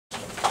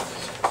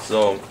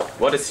So,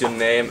 what is your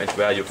name and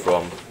where are you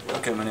from?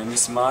 Okay, my name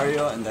is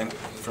Mario and I'm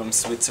from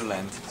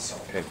Switzerland.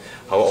 Okay.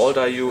 How old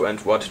are you and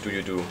what do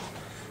you do?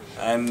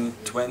 I'm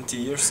 20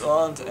 years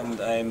old and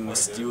I'm a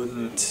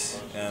student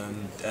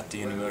at the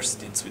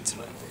university in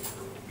Switzerland.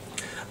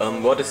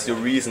 What is your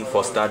reason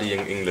for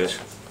studying English?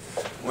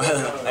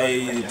 Well,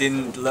 I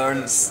didn't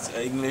learn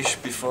English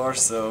before,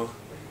 so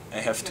I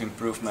have to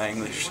improve my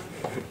English.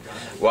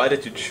 Why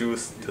did you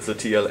choose the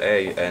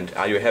TLA and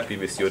are you happy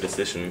with your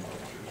decision?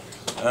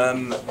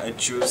 I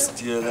choose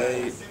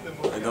TLA,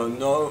 I don't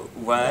know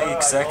why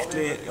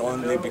exactly,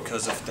 only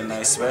because of the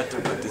nice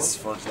weather, but it's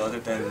Fort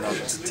Lauderdale, not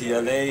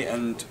TLA,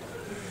 and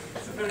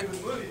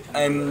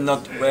I'm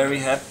not very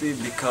happy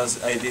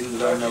because I didn't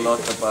learn a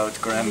lot about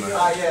grammar.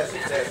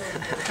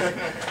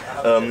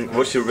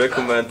 Would you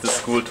recommend the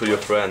school to your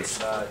friends?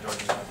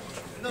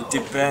 It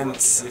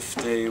depends if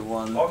they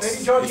want,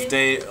 if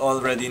they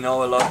already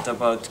know a lot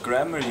about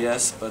grammar,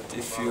 yes, but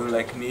if you're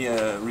like me,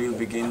 a real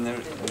beginner,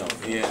 no,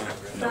 yeah,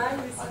 no.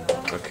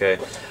 Okay,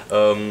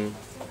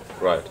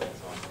 right,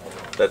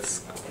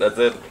 that's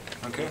it.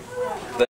 Okay.